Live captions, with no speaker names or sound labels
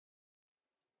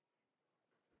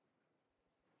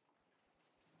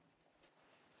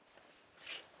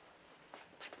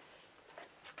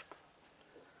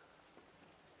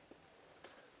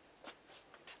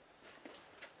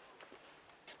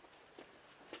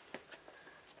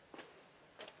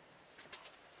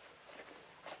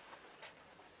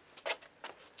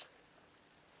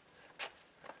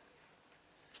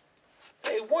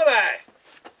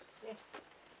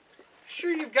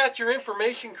I've got your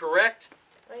information correct?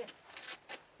 Oh, yeah.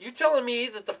 You telling me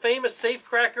that the famous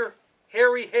safecracker,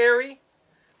 Harry,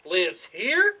 lives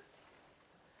here?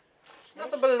 It's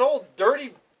nothing but an old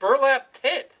dirty burlap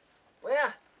tent.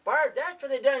 Well, Bart, that's what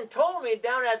they done told me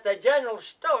down at the general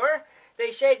store.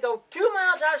 They said go 2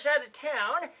 miles outside of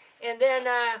town, and then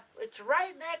it's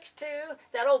right next to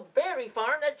that old berry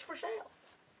farm that's for sale.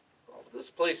 Oh, this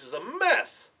place is a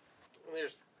mess.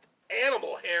 There's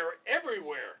animal hair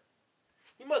everywhere.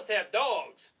 You must have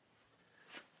dogs.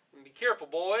 And be careful,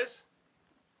 boys.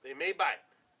 They may bite.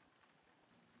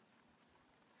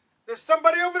 There's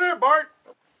somebody over there, Bart.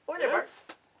 Over there, Bart.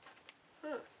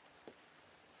 Huh.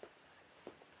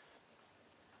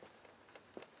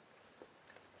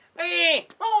 Hey,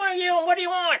 who are you and what do you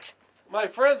want? My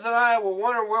friends and I were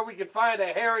wondering where we could find a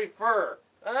hairy fur.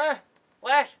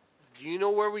 What? Do you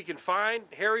know where we can find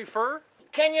hairy fur?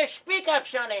 Can you speak up,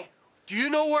 Sonny? Do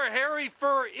you know where hairy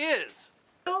fur is?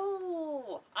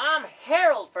 Oh, I'm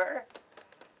Harold Fur.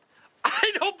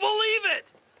 I don't believe it!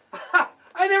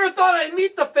 I never thought I'd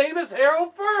meet the famous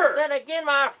Harold Fur. Then again,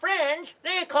 my friends,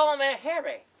 they call me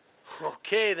Harry.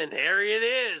 Okay, then Harry it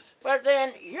is. But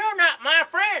then you're not my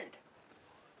friend.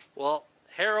 Well,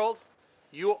 Harold,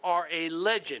 you are a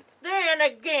legend. Then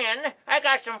again, I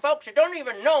got some folks that don't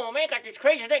even know me, got this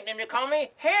crazy nickname. They call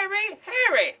me Harry.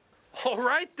 All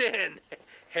right then,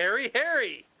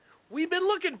 Harry. We've been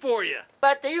looking for you.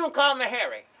 But you can call me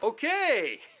Harry.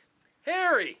 Okay,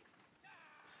 Harry.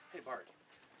 Hey, Bart.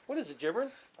 What is it, Gibber?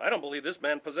 I don't believe this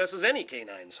man possesses any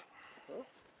canines. Huh?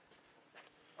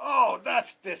 Oh,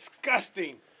 that's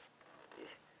disgusting.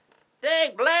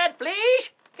 Big blood, please.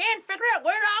 Can't figure out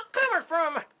where it all coming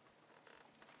from.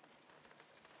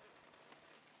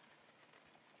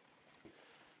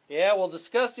 Yeah, well,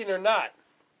 disgusting or not,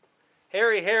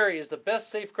 Harry is the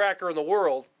best safecracker in the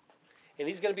world, and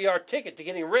he's going to be our ticket to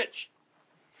getting rich.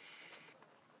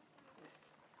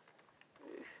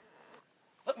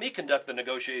 Let me conduct the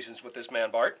negotiations with this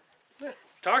man, Bart.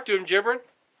 Talk to him, Gibber.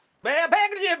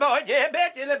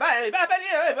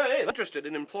 Interested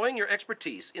in employing your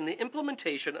expertise in the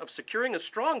implementation of securing a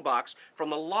strong box from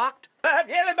the locked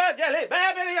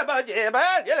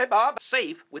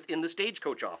safe within the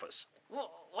stagecoach office.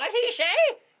 What'd he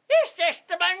say? It's just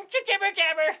a bunch of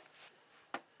jibber-jabber.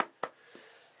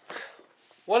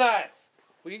 One Eye,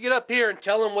 will you get up here and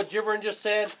tell him what Gibberin just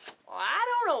said? Well, I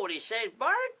don't know what he said,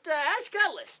 Bart. Ask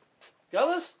Gullis.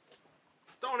 Gullis?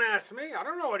 Don't ask me. I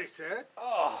don't know what he said.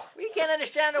 Oh, We can't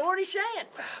understand a word he's saying.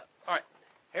 all right.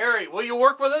 Harry, will you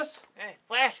work with us?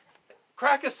 What?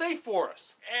 Crack a safe for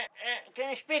us.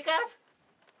 Can you speak up?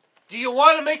 Do you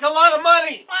want to make a lot of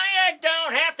money? Why, you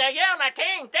don't have to yell at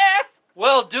King Deaf.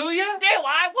 Well, do you? Do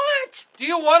I what? Do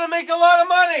you want to make a lot of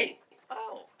money?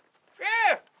 Oh,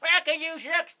 sure. Well, I can use the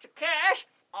extra cash.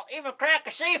 I'll even crack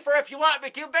a safer if you want me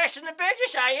to. Best in the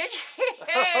business, I is.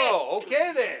 Oh,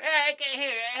 okay then. Okay,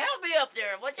 here, help me up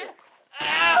there, would you?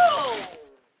 Ow!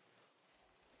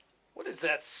 What is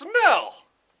that smell?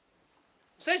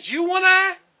 Is that you, One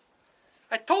Eye?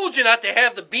 I told you not to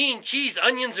have the bean, cheese,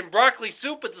 onions, and broccoli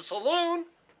soup at the saloon.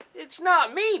 It's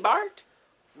not me, Bart.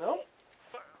 No?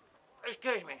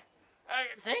 Excuse me. I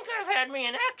think I've had me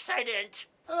an accident.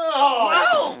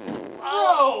 Oh, Whoa!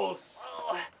 gross.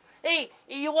 Oh. Hey,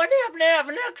 you wouldn't happen to have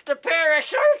an extra pair of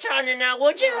shirts on you now,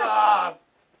 would you?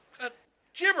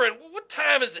 Gibberin, what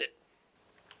time is it?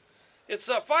 It's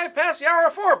 5 past the hour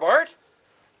of 4, Bart.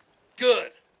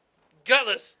 Good.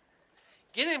 Gutless.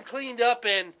 Get him cleaned up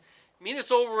and meet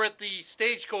us over at the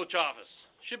stagecoach office.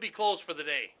 Should be closed for the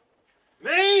day.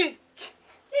 Me?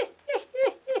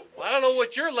 Well, I don't know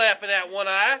what you're laughing at, One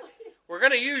Eye. We're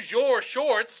going to use your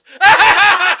shorts.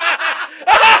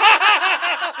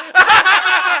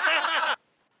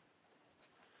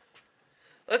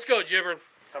 Let's go, Gibberin.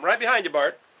 I'm right behind you,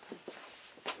 Bart.